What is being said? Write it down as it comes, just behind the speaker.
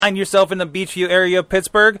Find yourself in the Beachview area of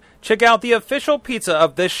Pittsburgh? Check out the official pizza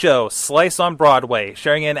of this show, Slice on Broadway,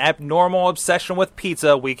 sharing an abnormal obsession with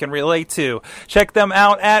pizza we can relate to. Check them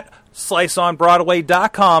out at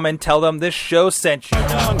sliceonbroadway.com and tell them this show sent you.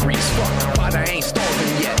 Hungry as fuck, but I ain't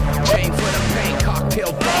starving yet. Chain for the pain,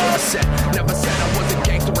 cocktail bar set. Never said I was a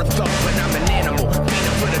gangster or thug, but I'm an animal.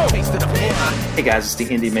 Beating for the taste of the blood. Hey guys, it's the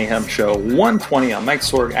Indy Mayhem Show 120. I'm Mike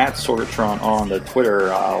Sorg at Sorgatron on the Twitter,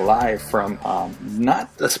 live from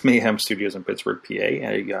not the Mayhem Studios in Pittsburgh, PA.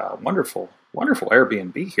 A wonderful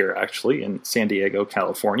Airbnb here, actually, in San Diego,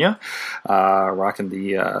 California. Rocking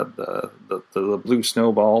the blue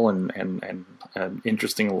snowball and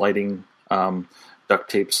interesting lighting duct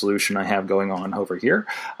tape solution I have going on over here.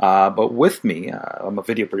 But with me, I'm a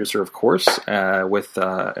video producer, of course, with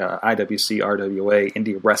IWC, RWA,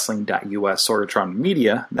 Indie Wrestling.us, Sorgatron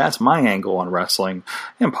Media. That's my angle on wrestling,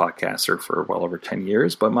 and podcaster for well over 10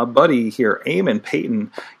 years. But my buddy here, Eamon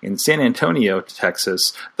Payton in San Antonio,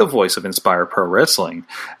 Texas, the voice of Inspire Pro Wrestling.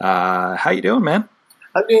 How you doing, man?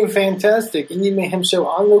 I'm doing fantastic. Indie Mayhem Show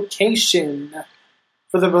on location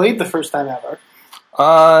for the first time ever.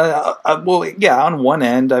 Well, yeah, on one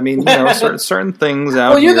end, I mean, you know, certain things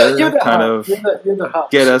out here kind of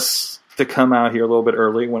get us to come out here a little bit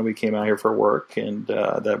early when we came out here for work, and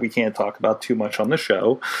that we can't talk about too much on the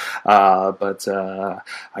show. But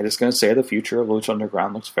I'm just going to say the future of Lucha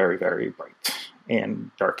Underground looks very, very bright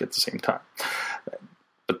and dark at the same time.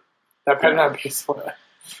 But that better not be spoiler.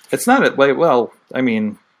 It's not well, I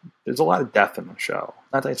mean, there's a lot of death in the show.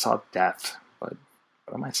 Not that I saw death, but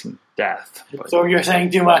I might see death. But so you're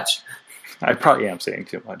saying too much. I probably am saying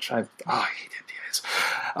too much. I hate Indies.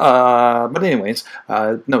 But anyways,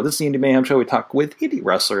 no, this is the Indie Mayhem Show. We talk with indie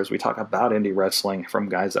wrestlers. We talk about indie wrestling from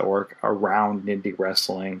guys that work around indie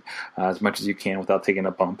wrestling as much as you can without taking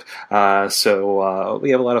a bump. So we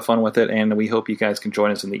have a lot of fun with it, and we hope you guys can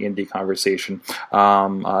join us in the indie conversation.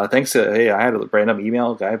 Thanks to, I had a random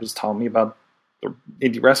email. A guy was telling me about the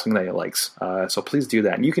indie wrestling that he likes. So please do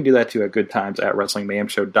that. And you can do that too at Good Times at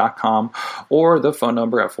WrestlingMayhemShow.com or the phone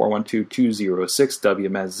number at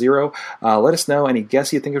 412-206-WMS0. Let us know any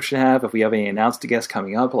guests you think we should have. If we have any announced guests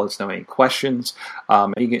coming up, let us know any questions.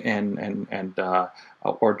 Or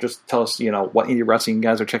just tell us, you know, what indie wrestling you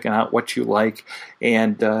guys are checking out, what you like,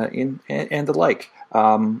 and the like.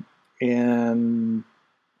 And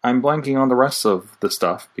I'm blanking on the rest of the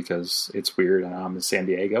stuff because it's weird, and I'm in San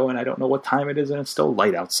Diego, and I don't know what time it is, and it's still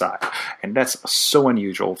light outside. And that's so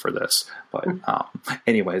unusual for this. But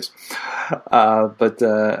anyways,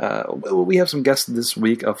 we have some guests this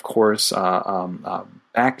week, of course,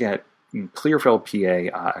 back at Clearfield,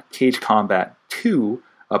 PA, Cage Combat 2,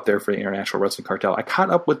 up there for the International Wrestling Cartel. I caught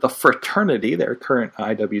up with the Fraternity, their current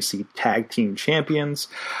IWC Tag Team Champions.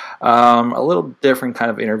 A little different kind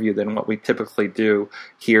of interview than what we typically do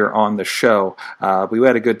here on the show. We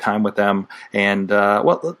had a good time with them, and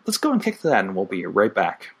let's go and kick to that, and we'll be right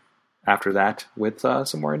back after that with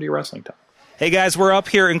some more indie wrestling talk. Hey guys, we're up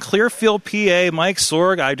here in Clearfield, PA. Mike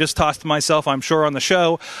Sorg, I just tossed myself, I'm sure, on the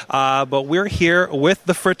show, but we're here with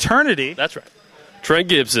the Fraternity. That's right. Trent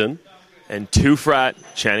Gibson and Two Frat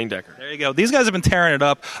Channing Decker. There you go. These guys have been tearing it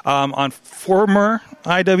up on former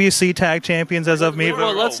IWC Tag Champions as of me.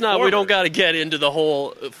 Well, let's not. We don't got to get into the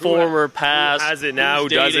whole former past. Who has it now? Who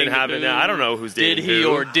doesn't have it now? I don't know who's dating Did he who.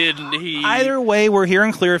 or didn't he? Either way, we're here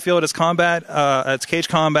in Clearfield. It's combat. It's Cage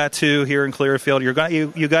Combat 2 here in Clearfield. You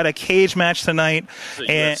got a cage match tonight.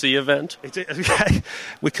 It's a UFC event.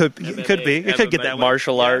 We could be. It could get that way.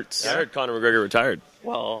 Martial arts. I heard Conor McGregor retired.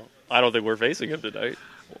 Well, I don't think we're facing him tonight.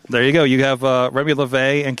 There you go. You have Remy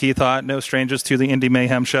LeVay and Keith Ott, no strangers to the Indie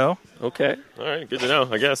Mayhem Show. Okay. All right, good to know,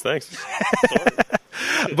 I guess. Thanks.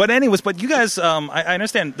 But anyways, you guys, I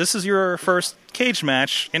understand this is your first cage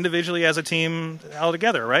match individually as a team all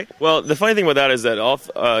together, right? Well, the funny thing about that is that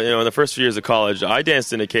in the first few years of college, I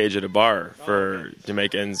danced in a cage at a bar to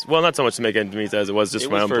make ends. Well, not so much to make ends meet as it was just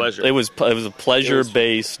for my own pleasure. It was a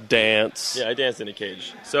pleasure-based dance. Yeah, I danced in a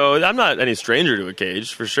cage. So I'm not any stranger to a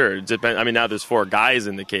cage, for sure. Now there's 4 guys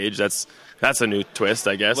in the cage. That's a new twist,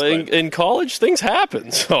 I guess. Well, in college, things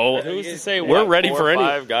happen. So who's to say we're ready 4 for or any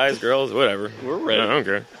 5 guys, girls, whatever. We're ready. I don't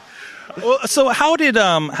care. Well, so how did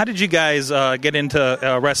you guys get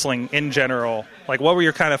into wrestling in general? Like, what were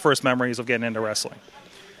your kind of first memories of getting into wrestling?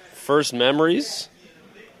 First memories?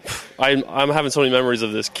 I'm having so many memories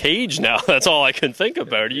of this cage now. That's all I can think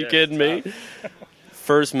about. Are you kidding me?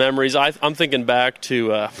 First memories. I'm thinking back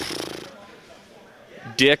to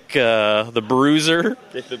Dick the Bruiser.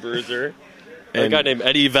 Dick the Bruiser. A guy named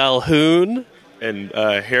Eddie Valhoon. And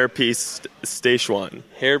Hairpiece Staishwan.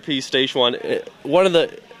 Hairpiece Staishwan.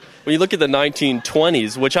 When you look at the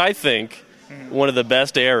 1920s, which I think one of the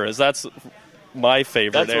best eras. That's my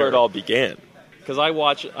favorite That's where it all began. Because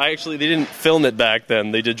they didn't film it back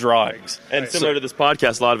then. They did drawings. And similar to this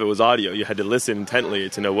podcast, a lot of it was audio. You had to listen intently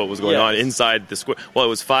to know what was going on inside the square. Well, it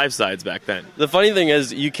was 5 sides back then. The funny thing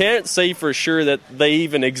is, you can't say for sure that they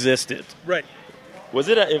even existed. Right. Was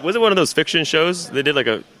it one of those fiction shows? They did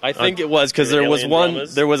I think it was, because there was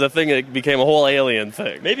dramas? there was a thing that became a whole alien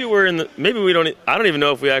thing. Maybe we don't. I don't even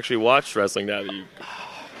know if we actually watched wrestling now.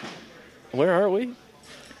 Where are we?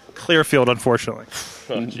 Clearfield, unfortunately.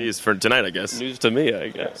 Oh, jeez, for tonight, I guess. News to me, I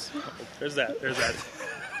guess. There's that.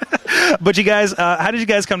 But you guys, how did you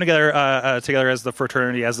guys come together as the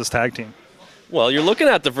fraternity, as this tag team? Well, you're looking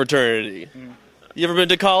at the fraternity. You ever been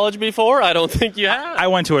to college before? I don't think you have. I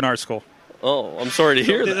went to an art school. Oh, I'm sorry to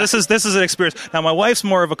hear that. This is an experience. Now, my wife's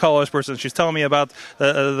more of a college person. She's telling me about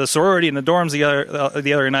the sorority and the dorms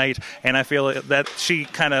the other night, and I feel that she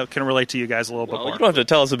kind of can relate to you guys a little bit more. You don't have to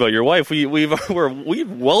tell us about your wife. We're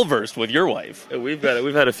well versed with your wife. We've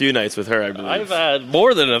had a few nights with her, I believe. I've had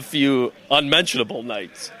more than a few unmentionable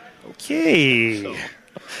nights. Okay. So,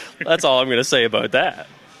 that's all I'm going to say about that.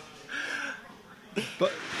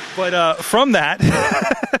 But from that,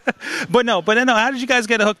 but no. How did you guys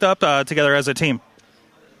get hooked up together as a team?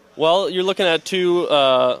 Well, you're looking at two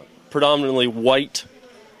predominantly white,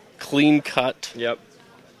 clean-cut. Yep.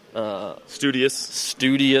 Studious.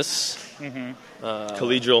 Mm-hmm.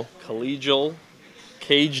 Collegial.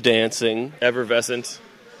 Cage dancing. Effervescent.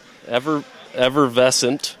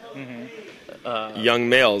 Effervescent. Mm-hmm. Young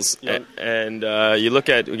males. And you look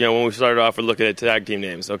at, when we started off, we're looking at tag team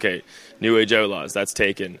names. Okay. New Age Outlaws, that's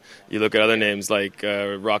taken. You look at other names like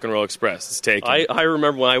Rock and Roll Express, it's taken. I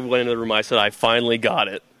remember when I went into the room, I said, I finally got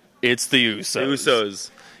it. It's the Usos. The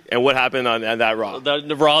Usos. And what happened on that Raw?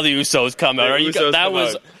 The Raw, the Usos come out.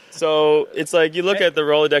 So it's like you look at the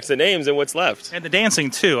Rolodex of names and what's left. And the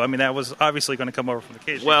dancing, too. I mean, that was obviously going to come over from the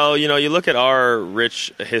cage. Well, you look at our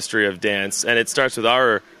rich history of dance, and it starts with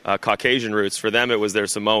our Caucasian roots. For them, it was their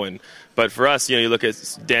Samoan. But for us, you look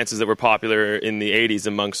at dances that were popular in the 80s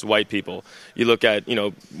amongst white people. You look at,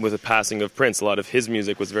 with the passing of Prince, a lot of his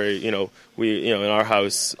music was very, in our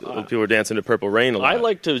house, people were dancing to Purple Rain a lot. I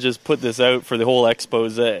like to just put this out for the whole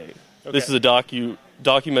expose. Okay. This is a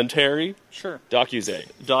documentary. Sure. Docu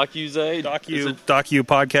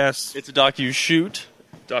podcast. It's a docu-shoot.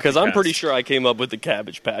 Because I'm pretty sure I came up with the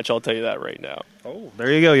Cabbage Patch. I'll tell you that right now. Oh, there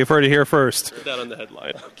you go. You've heard it here first. Put that on the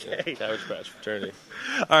headline. Okay. Cabbage Patch Fraternity.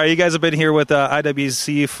 All right, you guys have been here with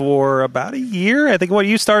IWC for about a year. I think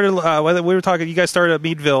you started. You guys started at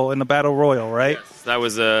Meadville in the Battle Royal, right? Yes, that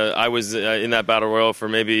was. I was in that Battle Royal for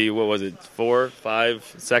maybe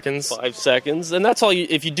 5 seconds. 5 seconds, and that's all.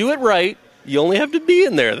 If you do it right, you only have to be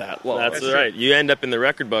in there that long. That's right. You end up in the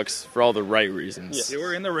record books for all the right reasons. Yes. You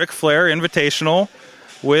were in the Ric Flair Invitational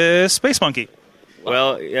with Space Monkey.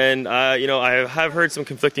 Well, and I have heard some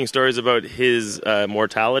conflicting stories about his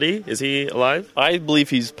mortality. Is he alive? I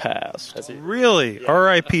believe he's passed. Really? Yeah.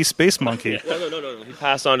 R.I.P. Space Monkey. No. He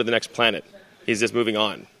passed on to the next planet. He's just moving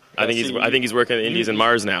on. I think he's working at Indies and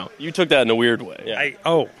Mars now. You took that in a weird way.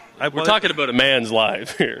 Yeah. We're talking about a man's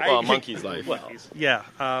life here. Well, a monkey's life. Well, yeah.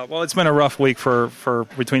 Well, it's been a rough week for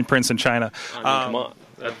between Prince and China. Come on.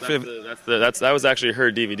 That was actually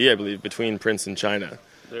her DVD, I believe, Between Prince and China.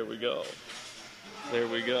 There we go.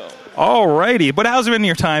 All righty. But how's it been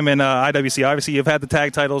your time in IWC? Obviously, you've had the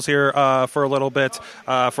tag titles here for a little bit,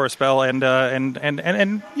 for a spell, and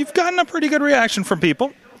you've gotten a pretty good reaction from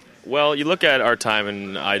people. Well, you look at our time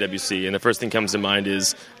in IWC, and the first thing comes to mind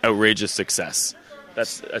is outrageous success.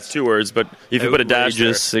 That's 2 words, but if you put a dash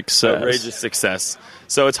there, outrageous success.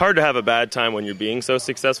 So it's hard to have a bad time when you're being so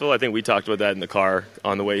successful. I think we talked about that in the car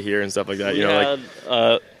on the way here and stuff like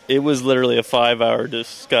that. It was literally a 5-hour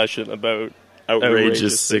discussion about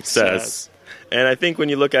outrageous success. And I think when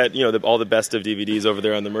you look at all the best of DVDs over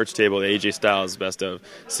there on the merch table, the AJ Styles best of,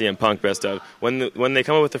 CM Punk best of, when they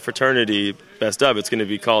come up with the Fraternity best of, it's going to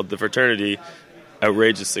be called the Fraternity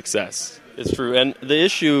Outrageous Success. It's true. And the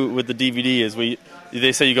issue with the DVD is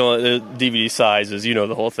they say you go on the DVD sizes,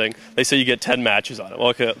 the whole thing. They say you get 10 matches on it. Well,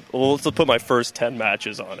 okay, let's put my first 10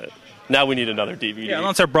 matches on it. Now we need another DVD. Yeah,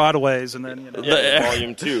 once they're Broadways, and then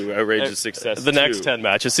Volume 2, Outrageous Success. The next 10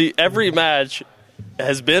 matches. See, every match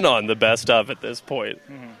has been on the best of at this point.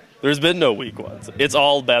 Mm-hmm. There's been no weak ones. It's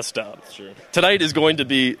all best of. Sure. Tonight is going to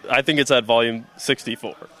be, I think it's at volume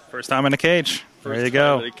 64. First Time in a Cage. There you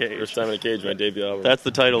go. First Time in a Cage, my debut album. That's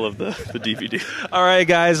the title of the DVD. All right,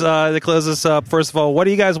 guys, to close this up, first of all, what are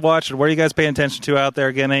you guys watching? What are you guys paying attention to out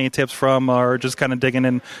there? Getting any tips from, or just kind of digging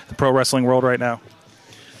in the pro wrestling world right now?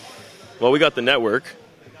 Well, we got the network.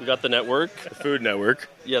 We got the network. The Food Network.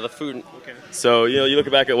 Yeah, the food. Okay. So, you look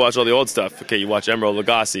back at watch all the old stuff. Okay, you watch Emerald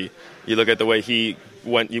Lagasse. You look at the way he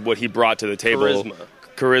went, what he brought to the table.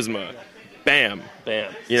 Charisma. Bam.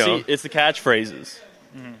 Bam. See, it's the catchphrases.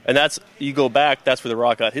 Mm-hmm. And you go back, that's where The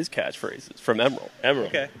Rock got his catchphrases, from Emerald.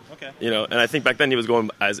 Okay. And I think back then he was going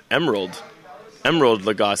as Emerald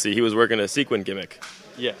Lagasse. He was working a sequin gimmick.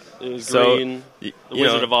 Yeah, it was green, the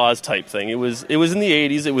Wizard of Oz type thing. It was in the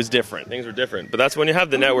 80s, it was different. Things were different. But that's when you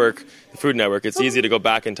have the network, the Food Network, it's easy to go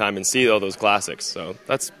back in time and see all those classics. So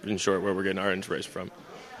that's, in short, where we're getting our inspiration from.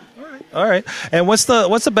 All right. And what's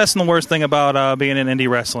the best and the worst thing about being in indie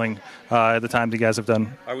wrestling at the time you guys have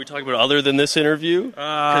done? Are we talking about other than this interview?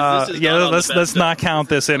 Let's not count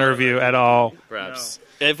this interview at all. Perhaps. No.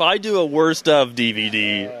 If I do a worst of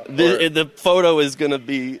DVD, the photo is going to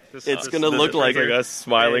be, it's going to look like us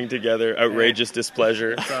smiling together, outrageous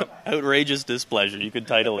displeasure. Outrageous displeasure, you could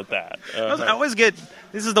title it that. I always get,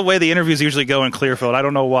 this is the way the interviews usually go in Clearfield. I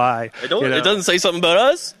don't know why. It doesn't say something about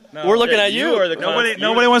us. No. We're looking at you.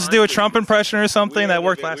 Nobody wants to do a Trump impression or something that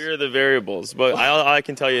worked last. We're the variables. But I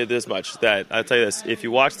can tell you this much, that I'll tell you this, if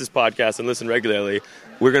you watch this podcast and listen regularly,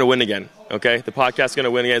 we're going to win again, okay? The podcast's going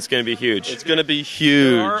to win again. It's going to be huge. It's going to be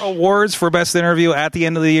huge. There are awards for best interview at the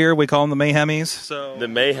end of the year. We call them the Mayhemies. The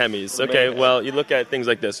Mayhemies. Okay, well, you look at things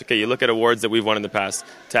like this. Okay, you look at awards that we've won in the past,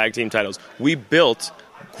 tag team titles. We built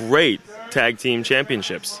great tag team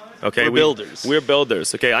championships. Okay, we're builders. We're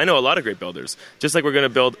builders. Okay, I know a lot of great builders. Just like we're going to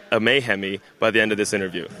build a Mayhemy by the end of this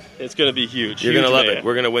interview. It's going to be huge. You're going to love it.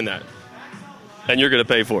 We're going to win that. And you're going to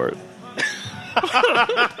pay for it.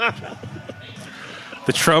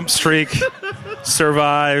 The Trump streak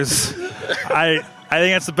survives. I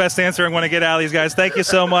think that's the best answer I'm going to get out of these guys. Thank you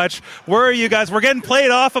so much. Where are you guys? We're getting played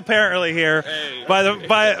off apparently here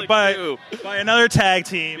by another tag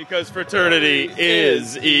team. Because fraternity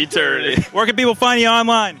is eternity. Where can people find you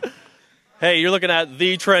online? Hey, you're looking at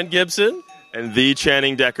the Trent Gibson and the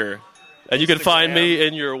Channing Decker. And you can find me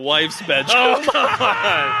in your wife's bedroom. Oh, come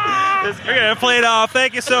on. We're going to play it off.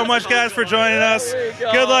 Thank you so much, guys, for joining us.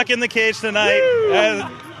 Good luck in the cage tonight.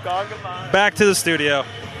 Back to the studio.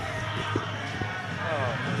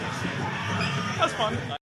 That's fun.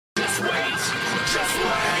 Just wait. Wait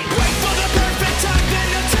for the perfect time, then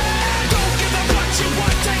attack. Don't give up what you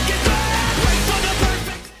want, take it back. Wait for the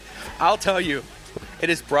perfect. I'll tell you, it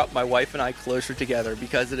has brought my wife and I closer together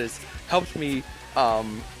because it has helped me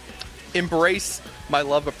embrace my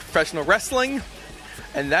love of professional wrestling,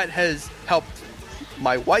 and that has helped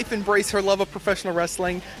my wife embrace her love of professional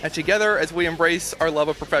wrestling, and together, as we embrace our love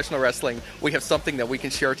of professional wrestling, we have something that we can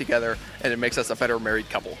share together, and it makes us a better married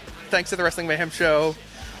couple. Thanks to the Wrestling Mayhem Show,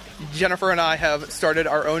 Jennifer and I have started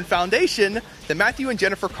our own foundation, the Matthew and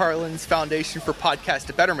Jennifer Carlin's Foundation for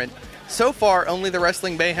Podcast Betterment. So far, only the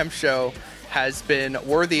Wrestling Mayhem Show has been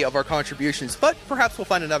worthy of our contributions, but perhaps we'll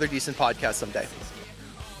find another decent podcast someday.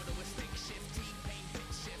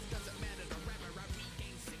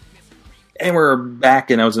 And we're back,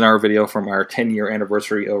 and that was another video from our 10-year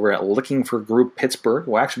anniversary over at Looking for Group Pittsburgh.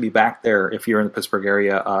 We'll actually be back there if you're in the Pittsburgh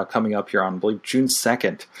area coming up here on, I believe, June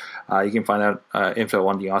 2nd. You can find out info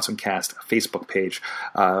on the AwesomeCast Facebook page.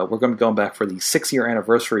 We're going to be going back for the 6-year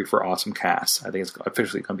anniversary for AwesomeCast. I think it's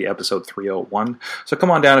officially going to be episode 301. So come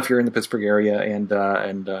on down if you're in the Pittsburgh area and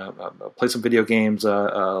play some video games,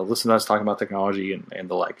 listen to us talking about technology and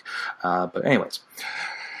the like. But anyways,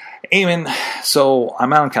 Eamon, so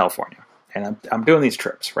I'm out in California. And I'm doing these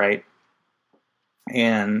trips, right?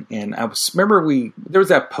 And I remember there was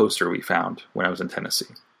that poster we found when I was in Tennessee.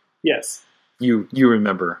 Yes. You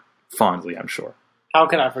remember fondly, I'm sure. How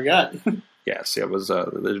can I forget? Yes, it was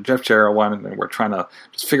the Jeff Jarrell one, and we're trying to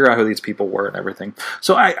just figure out who these people were and everything.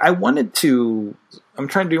 So I'm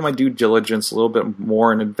trying to do my due diligence a little bit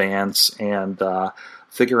more in advance and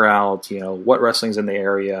figure out, what wrestling's in the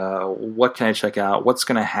area, what can I check out, what's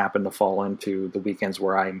going to happen to fall into the weekends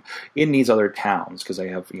where I'm in these other towns, because I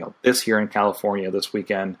have, this here in California this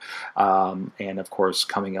weekend, and of course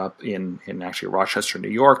coming up in actually Rochester, New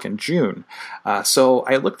York in June. So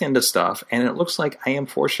I looked into stuff, and it looks like I am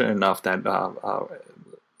fortunate enough that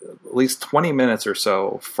at least 20 minutes or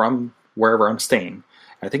so from wherever I'm staying,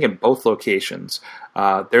 I think in both locations,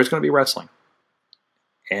 there's going to be wrestling.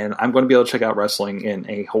 And I'm going to be able to check out wrestling in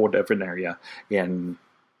a whole different area. And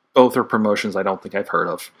both are promotions I don't think I've heard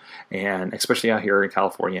of. And especially out here in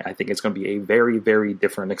California, I think it's going to be a very, very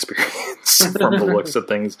different experience from the looks of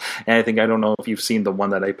things. And I don't know if you've seen the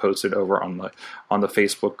one that I posted over on the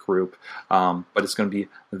Facebook group, but it's going to be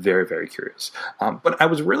very, very curious. But I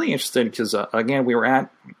was really interested because, again, we were at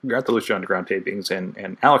the Lucha Underground tapings,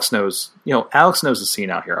 and Alex knows the scene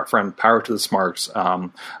out here. Our friend Power to the Smarks,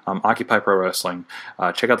 Occupy Pro Wrestling.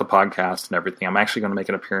 Check out the podcast and everything. I'm actually going to make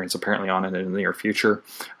an appearance apparently on it in the near future.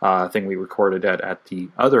 Thing we recorded at the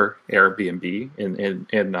other Airbnb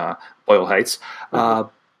in Boyle Heights.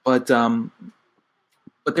 But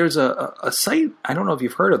there's a site, I don't know if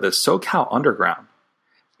you've heard of this, SoCal Underground.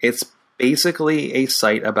 It's basically a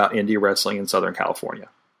site about indie wrestling in Southern California.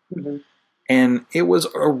 Mm-hmm. And it was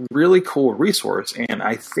a really cool resource, and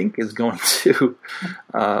I think is going to,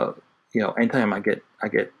 anytime I get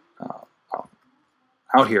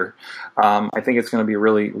out here, I think it's going to be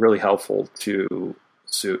really, really helpful to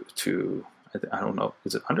I don't know,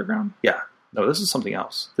 is it Underground? Yeah. No, this is something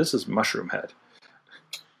else. This is Mushroom Head.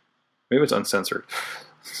 Maybe it's Uncensored.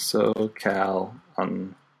 SoCal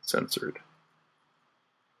Uncensored.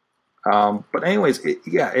 But anyways,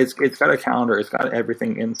 it's got a calendar. It's got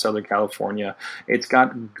everything in Southern California. It's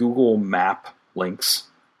got Google Map links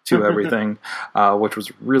to everything, which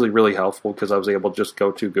was really, really helpful because I was able to just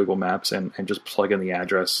go to Google Maps and just plug in the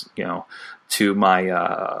address, to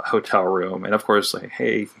my hotel room. And of course, like,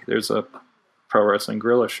 hey, there's a Pro Wrestling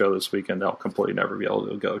Guerrilla show this weekend that I'll completely never be able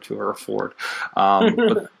to go to or afford.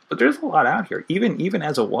 But there's a lot out here. Even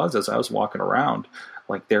as I was walking around,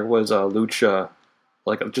 like there was a lucha.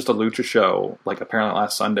 Like just a lucha show, like apparently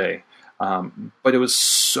last Sunday. But it was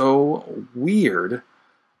so weird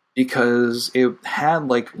because it had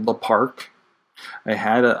like La Park, it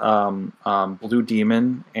had a Blue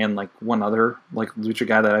Demon and like one other like lucha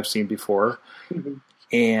guy that I've seen before. Mm-hmm.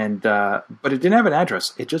 And but it didn't have an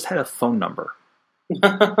address. It just had a phone number.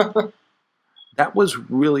 That was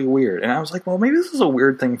really weird. And I was like, well, maybe this is a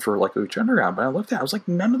weird thing for like Lucha Underground. But I looked at it, I was like,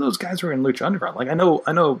 none of those guys were in Lucha Underground. Like I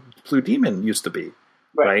know Blue Demon used to be.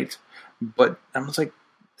 Right. But I was like,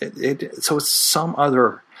 so it's some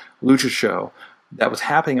other lucha show that was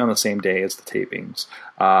happening on the same day as the tapings.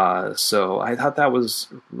 So I thought that was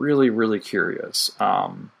really, really curious.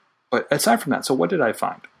 But aside from that, so what did I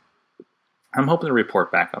find? I'm hoping to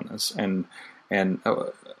report back on this and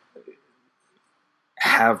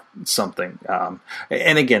have something.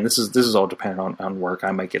 And again, this is all dependent on work.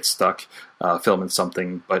 I might get stuck filming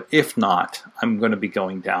something, but if not, I'm going to be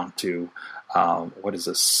going down to what is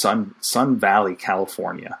this, Sun Valley,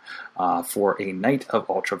 California, for a night of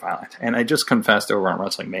Ultraviolent. And I just confessed over on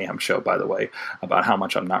Wrestling Mayhem show, by the way, about how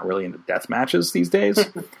much I'm not really into death matches these days.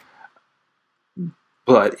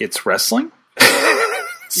 But it's wrestling.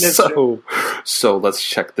 So let's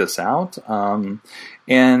check this out.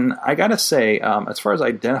 And I gotta say, as far as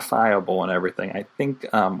identifiable and everything, I think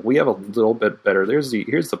we have a little bit better. Here's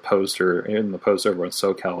the poster in the post over on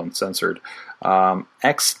SoCal Uncensored.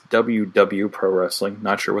 XWW Pro Wrestling.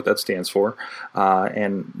 Not sure what that stands for.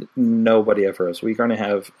 And nobody ever is. We're going to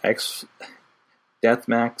have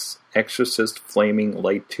Deathmax Exorcist Flaming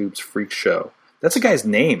Light Tubes Freak Show. That's a guy's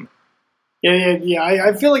name. Yeah.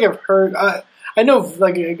 I feel like I've heard. I know,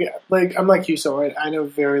 like I'm like you, so I know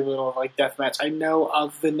very little of like deathmatch. I know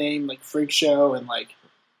of the name like Freak Show and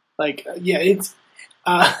it's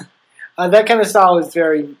that kind of style is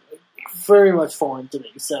very, very much foreign to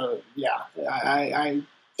me. So yeah, I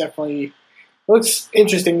definitely looks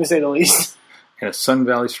interesting to say the least. And a Sun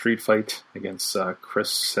Valley street fight against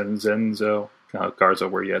Chris Senzenzo Garza,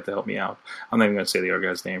 where you had to help me out. I'm not even going to say the other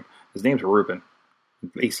guy's name. His name's Ruben.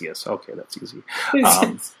 Acius. Okay, that's easy.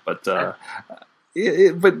 But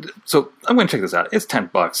so I'm going to check this out. It's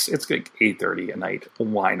 $10. It's like $8:30 a night.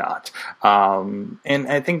 Why not? And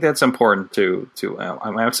I think that's important to.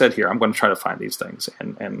 I've said here, I'm going to try to find these things,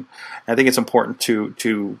 and I think it's important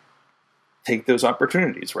to take those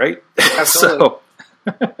opportunities, right? Absolutely.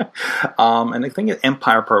 And I think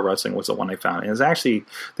Empire Pro Wrestling was the one I found. And it's actually,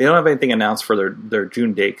 they don't have anything announced for their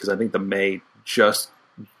June date because I think the May just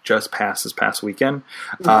passed this past weekend.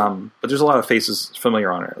 Mm-hmm. But there's a lot of faces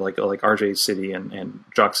familiar on it, like RJ City and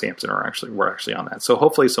Jock Sampson were actually on that. So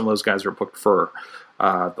hopefully some of those guys are booked for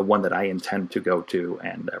the one that I intend to go to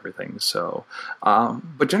and everything. So,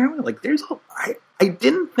 but generally, like I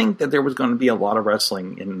didn't think that there was going to be a lot of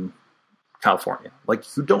wrestling in California.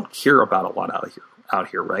 Like you don't hear about a lot out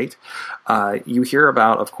here, right? You hear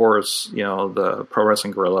about, of course, the Pro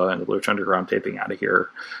Wrestling Guerrilla and the Lucha Underground taping out of here,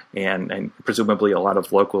 and presumably a lot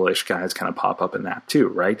of local-ish guys kind of pop up in that too,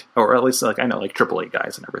 right? Or at least, like I know, like AAA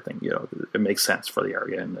guys and everything. It makes sense for the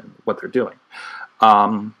area and what they're doing.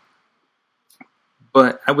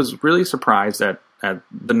 But I was really surprised at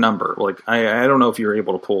the number. Like I don't know if you're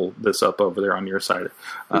able to pull this up over there on your side,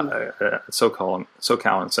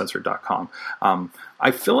 SoCalUncensored.com.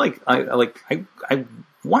 I feel like I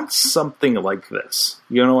want something like this.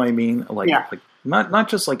 You know what I mean? Like Not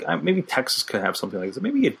just like maybe Texas could have something like this.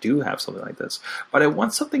 Maybe you do have something like this, but I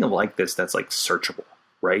want something like this that's like searchable,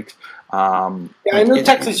 right? I know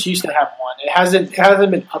Texas used to have one. It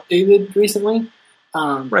hasn't been updated recently.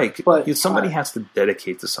 Right, but somebody has to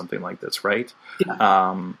dedicate to something like this, right?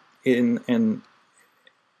 Yeah. In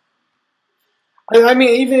I mean,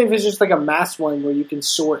 even if it's just like a mass one where you can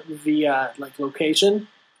sort via like location,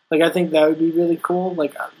 like I think that would be really cool.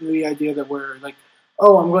 Like the idea that we're like,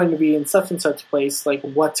 oh, I'm going to be in such and such place. Like,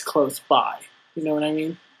 what's close by? You know what I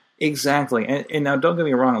mean? Exactly, and now don't get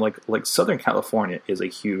me wrong. Like Southern California is a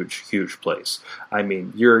huge place. I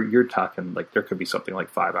mean, you're talking like there could be something like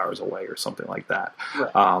 5 hours away or something like that.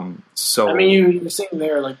 Right. So I mean, you're seeing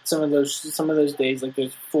there like some of those days, like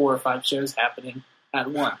there's 4 or 5 shows happening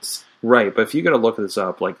at once. Right, but if you got to look this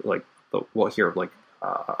up, like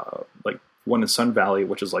one in Sun Valley,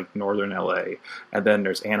 which is like northern LA, and then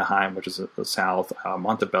there's Anaheim, which is the south.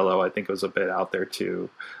 Montebello, I think, was a bit out there too.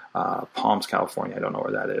 Palms, California, I don't know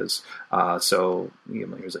where that is. So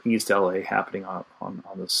there's East LA happening on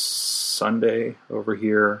the Sunday over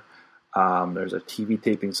here. There's a TV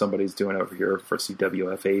taping somebody's doing over here for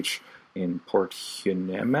CWFH in Port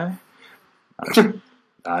Hueneme.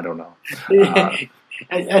 I don't know.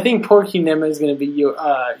 I think Port Hueneme is going to be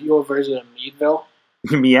your version of Meadville.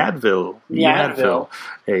 Meadville.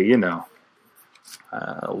 Hey,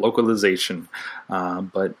 localization.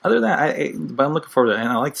 But other than that, but I'm looking forward to it, and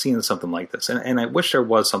I like seeing something like this. And I wish there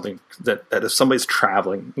was something that if somebody's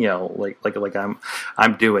traveling, like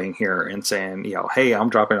I'm doing here and saying, hey, I'm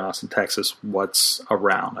dropping in Austin, Texas. What's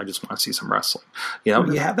around? I just want to see some wrestling. You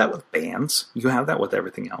have that with bands. You have that with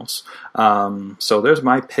everything else. So there's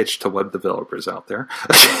my pitch to web developers out there.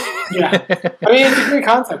 Yeah, I mean, it's a great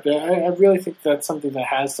concept. I really think that's something that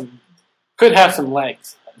could have some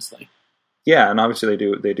legs, honestly. Yeah, and obviously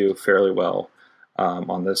they do fairly well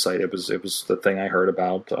on this site. It was the thing I heard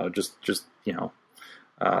about.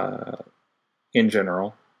 In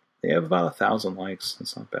general, they have about 1,000 likes.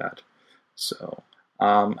 That's not bad. So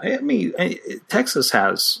I mean, Texas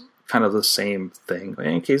has kind of the same thing.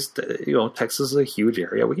 In case Texas is a huge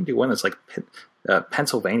area, we can do one that's like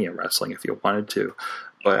Pennsylvania wrestling if you wanted to.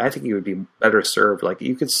 But I think you would be better served. Like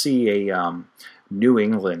you could see a New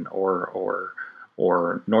England or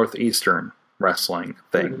Northeastern wrestling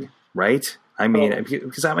thing, right? I mean,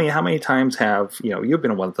 because how many times have you've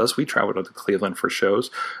been with us? We traveled to Cleveland for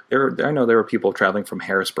shows. I know there were people traveling from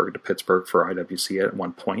Harrisburg to Pittsburgh for IWC at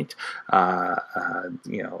one point. Or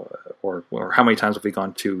how many times have we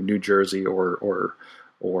gone to New Jersey or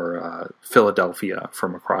Philadelphia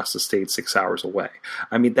from across the state 6 hours away?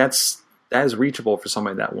 I mean, that is reachable for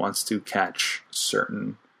somebody that wants to catch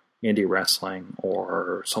certain indie wrestling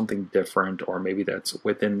or something different, or maybe that's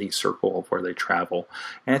within the circle of where they travel.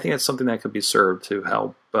 And I think that's something that could be served to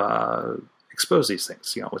help expose these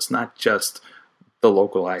things. It's not just the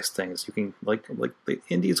localized things. You can like the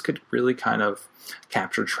indies could really kind of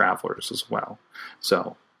capture travelers as well.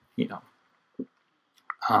 So, but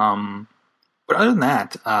other than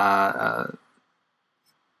that,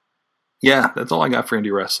 yeah, that's all I got for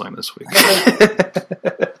indie wrestling this week.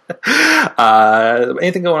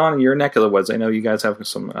 Anything going on in your neck of the woods? I know you guys have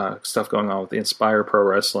some stuff going on with the Inspire Pro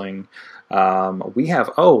Wrestling. We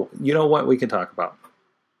have, you know what we can talk about?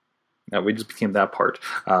 Now, we just became that part.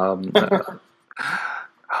 RWA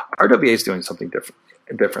is doing something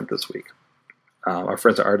different this week. Our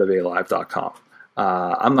friends at RWALive.com.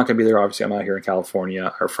 I'm not going to be there, obviously. I'm out here in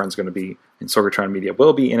California. Our friend's going to be in Sorgatron Media.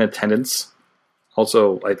 Will be in attendance.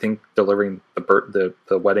 Also, I think delivering the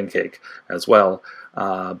wedding cake as well.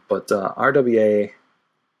 But RWA,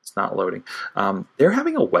 it's not loading. They're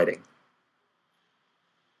having a wedding.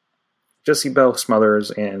 Jessie Bell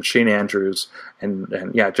Smothers and Shane Andrews, and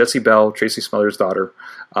Jessie Bell, Tracy Smothers' daughter.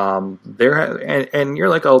 And you're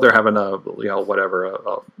like, they're having a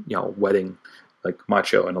wedding like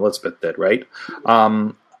Macho and Elizabeth did, right?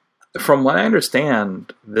 From what I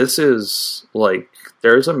understand, this is like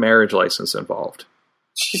there's a marriage license involved.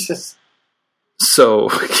 Jesus. So,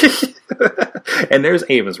 and there's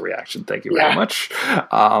Ava's reaction. Thank you very much.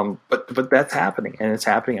 But that's happening, and it's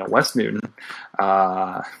happening at West Newton,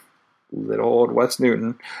 little old West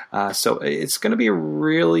Newton. So it's going to be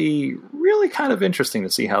really, really kind of interesting to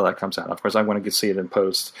see how that comes out. Of course, I want to see it in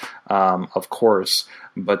post, of course,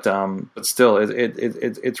 but still,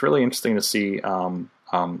 it's really interesting to see.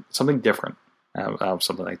 Something different,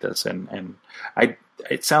 something like this, and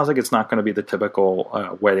it sounds like it's not going to be the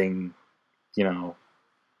typical wedding,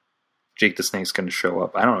 Jake the Snake's going to show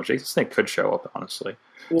up. I don't know. Jake the Snake could show up, honestly.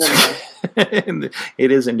 Yeah.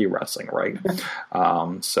 It is indie wrestling, right?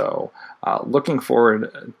 So looking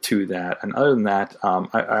forward to that. And other than that,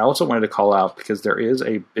 I also wanted to call out, because there is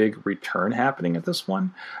a big return happening at this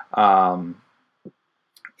one.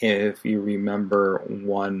 If you remember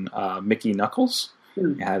one, Mickey Knuckles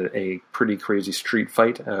had a pretty crazy street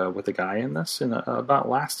fight with a guy in this about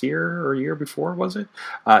last year or year before, was it?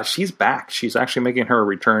 She's back. She's actually making her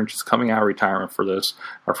return. She's coming out of retirement for this.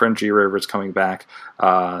 Our friend G River is coming back.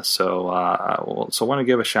 So I want to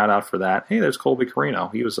give a shout out for that. Hey, there's Colby Carino.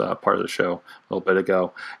 He was part of the show a little bit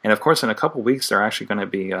ago. And of course, in a couple weeks, they're actually going to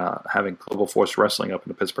be having Global Force Wrestling up in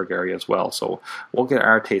the Pittsburgh area as well. So we'll get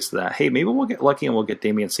our taste of that. Hey, maybe we'll get lucky and we'll get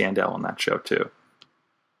Damian Sandell on that show too.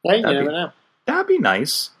 Hey, you never know. That'd be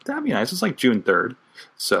nice. It's like June 3rd.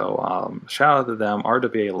 So shout out to them,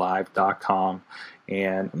 rwalive.com.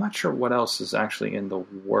 And I'm not sure what else is actually in the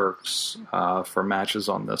works for matches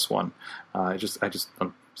on this one. I'm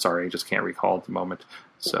sorry, I just can't recall at the moment.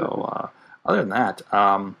 So other than that,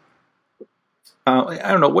 I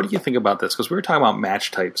don't know. What do you think about this? Because we were talking about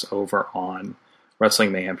match types over on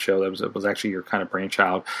Wrestling Mayhem show. That was actually your kind of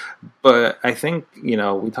brainchild. But I think,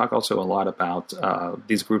 we talk also a lot about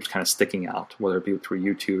these groups kind of sticking out, whether it be through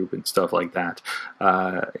YouTube and stuff like that.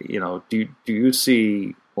 Do you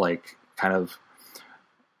see, like, kind of,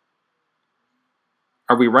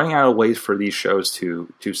 are we running out of ways for these shows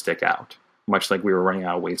to stick out? Much like we were running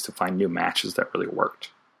out of ways to find new matches that really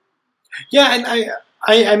worked. Yeah, and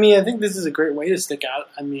I mean, I think this is a great way to stick out.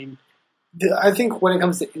 I mean, I think when it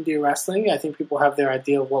comes to indie wrestling, I think people have their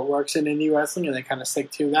idea of what works in indie wrestling, and they kind of stick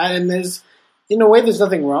to that. And there's, in a way, there's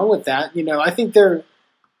nothing wrong with that. I think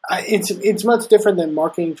it's much different than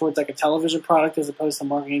marketing towards like a television product as opposed to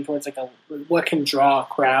marketing towards like what can draw a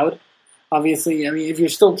crowd. Obviously, I mean, if you're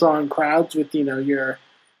still drawing crowds with your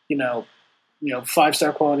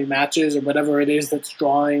 5-star quality matches or whatever it is that's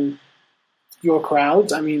drawing your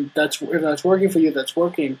crowds, I mean, if that's working for you, that's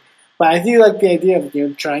working. But I do like the idea of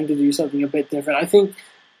trying to do something a bit different. I think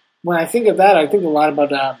when I think of that, I think a lot about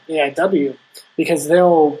AIW, because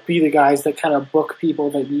they'll be the guys that kind of book people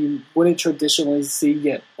that you wouldn't traditionally see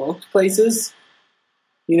get booked places.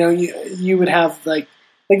 You would have like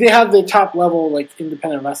they have the top level like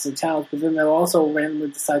independent wrestling talent, but then they'll also randomly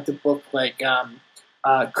decide to book like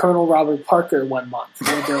Colonel Robert Parker one month,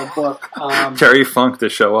 or they'll book Terry Funk to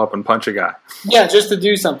show up and punch a guy. Yeah, just to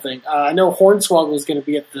do something. I know Hornswoggle is going to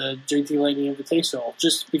be at the JT Lady Invitational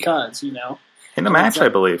just because, In a match, I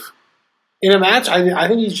believe. In a match, I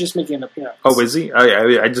think he's just making an appearance. Oh, is he?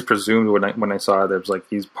 I just presumed when I saw it, it was like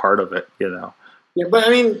he's part of it, Yeah, but I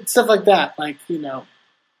mean stuff like that, like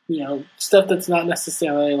stuff that's not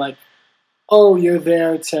necessarily like, oh, you're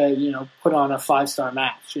there to put on a 5-star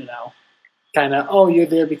match, kind of, oh, you're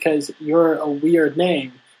there because you're a weird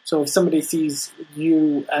name. So if somebody sees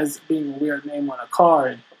you as being a weird name on a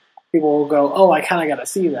card, people will go, oh, I kind of got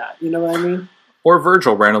to see that. You know what I mean? Or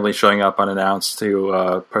Virgil randomly showing up unannounced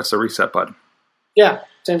to press the reset button. Yeah,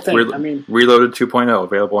 same thing. Reloaded 2.0,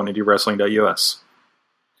 available on IndieWrestling.us.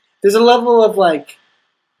 There's a level of like,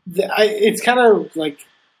 it's kind of like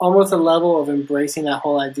almost a level of embracing that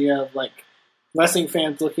whole idea of like wrestling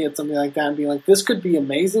fans looking at something like that and being like, this could be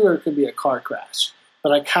amazing or it could be a car crash.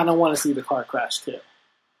 But I kind of want to see the car crash too.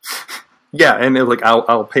 Yeah, and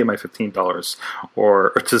I'll pay my $15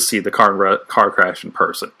 or to see the car crash in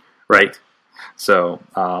person, right? So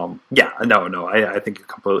I think you're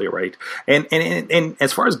completely right. And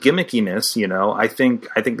as far as gimmickiness, I think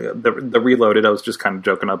the Reloaded I was just kind of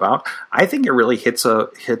joking about. I think it really hits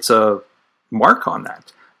a mark on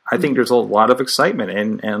that. I think there's a lot of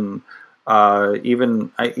excitement and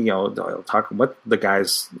even talking with the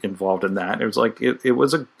guys involved in that, it was like it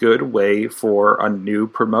was a good way for a new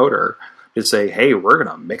promoter to say, hey, we're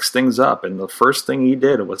going to mix things up. And the first thing he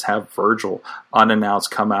did was have Virgil unannounced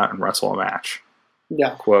come out and wrestle a match.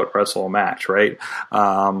 Yeah. Quote, wrestle a match, right?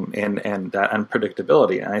 And that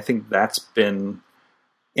unpredictability. And I think that's been...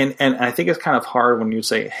 And I think it's kind of hard when you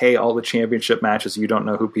say, hey, all the championship matches, you don't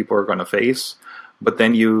know who people are going to face. But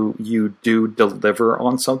then you do deliver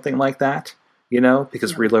on something like that,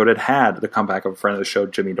 because Reloaded had the comeback of a friend of the show,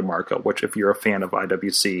 Jimmy DeMarco, which if you're a fan of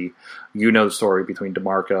IWC, you know the story between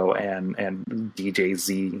DeMarco and DJ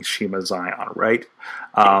Z, Shima Zion, right?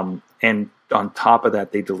 And on top of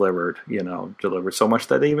that, they delivered so much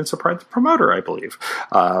that they even surprised the promoter, I believe.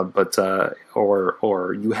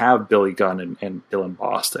 Or you have Billy Gunn and Dylan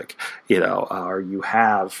Bostic, or you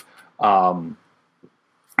have...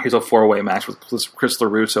 here's a 4-way match with Chris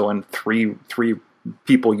LaRusso and three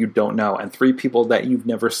people you don't know, and 3 people that you've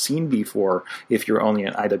never seen before if you're only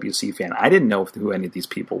an IWC fan. I didn't know who any of these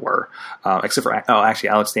people were, except for, actually,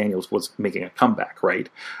 Alex Daniels was making a comeback, right?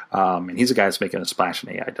 And he's a guy that's making a splash in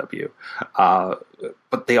AIW.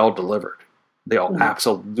 But they all delivered. They all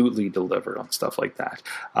absolutely delivered on stuff like that.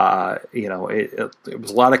 It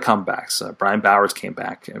was a lot of comebacks. Brian Bowers came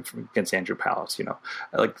back against Andrew Palace.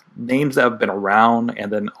 Like names that have been around,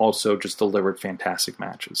 and then also just delivered fantastic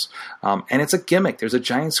matches. And it's a gimmick. There's a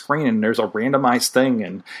giant screen, and there's a randomized thing,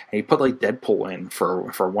 and he put like Deadpool in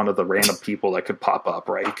for one of the random people that could pop up,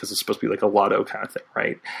 right? Because it's supposed to be like a lotto kind of thing,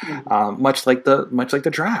 right? Much like the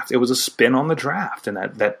draft. It was a spin on the draft, and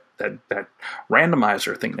that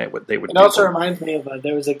randomizer thing they would. It also reminds me of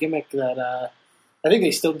there was a gimmick that I think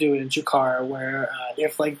they still do it in Chikara, where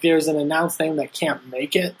if like there's an announced name that can't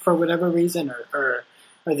make it for whatever reason, or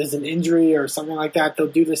there's an injury or something like that, they'll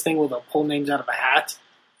do this thing where they'll pull names out of a hat,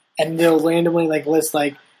 and they'll randomly like list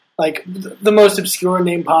like the most obscure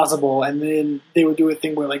name possible, and then they would do a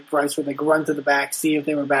thing where like Bryce would like run to the back, see if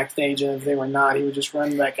they were backstage, and if they were not, he would just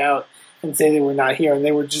run back out and say they were not here, and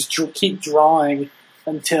they would just keep drawing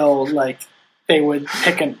until like they would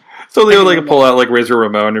pick an. So they would like pull out like Razor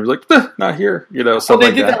Ramon, and he was like, not here, They did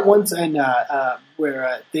that once, and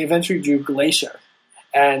where they eventually drew Glacier,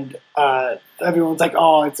 and everyone's like,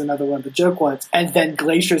 "Oh, it's another one of the joke ones." And then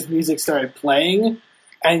Glacier's music started playing,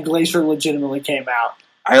 and Glacier legitimately came out.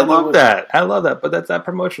 I love that. But that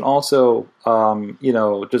promotion also,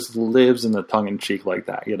 just lives in the tongue in cheek like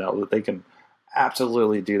that. That they can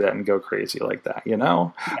absolutely do that and go crazy like that.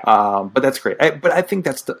 Yeah. But that's great. But I think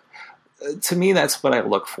to me, that's what I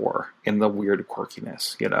look for in the weird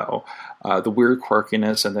quirkiness, the weird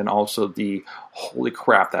quirkiness, and then also the holy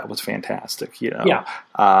crap, that was fantastic, Yeah.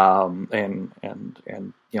 And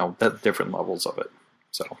the different levels of it.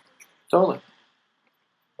 So Totally.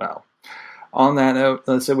 Wow. On that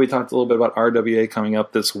note, so we talked a little bit about RWA coming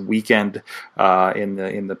up this weekend in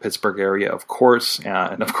the Pittsburgh area, of course,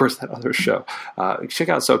 and of course that other show. Check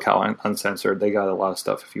out SoCal Uncensored; they got a lot of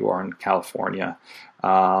stuff if you are in California.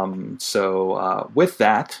 With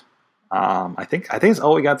that, I think it's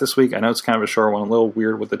all we got this week. I know it's kind of a short one, a little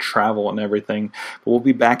weird with the travel and everything, but we'll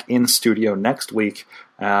be back in studio next week.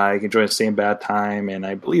 You can join us same bad time, and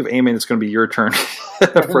I believe, Eamon, it's going to be your turn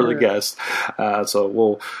for the guest.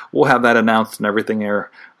 So we'll have that announced and everything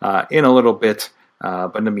there in a little bit.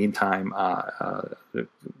 But in the meantime,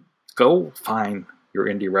 go find your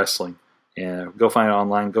indie wrestling, and go find it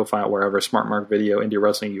online. Go find it wherever. Smart Mark Video, Indie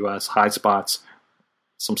Wrestling US, High Spots.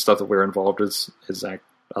 Some stuff that we're involved is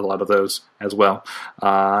a lot of those as well.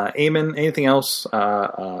 Eamon, anything else?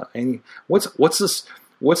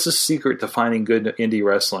 What's the secret to finding good indie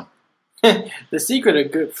wrestling? The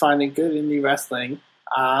secret of finding good indie wrestling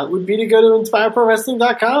would be to go to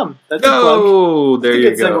InspireProWrestling.com. That's a plug. There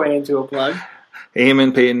you go. Segue into a plug.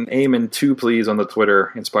 Eamon Payton, Eamon 2 please on the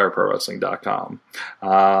Twitter, InspireProWrestling.com.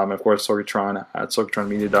 Of course, Sorgatron at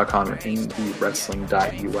SorgatronMedia.com and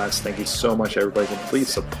IndieWrestling.us. Thank you so much, everybody, and please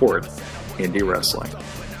support indie wrestling. For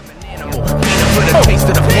the taste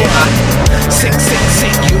of the fly. Sick,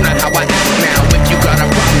 you know how I act now. If you got a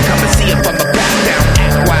problem, come and see if I'm a back down.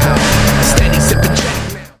 Act wild. Steady sipping Jack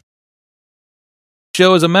now.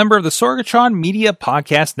 Show is a member of the Sorgatron Media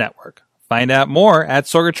Podcast Network. Find out more at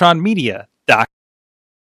sorgatronmedia.com.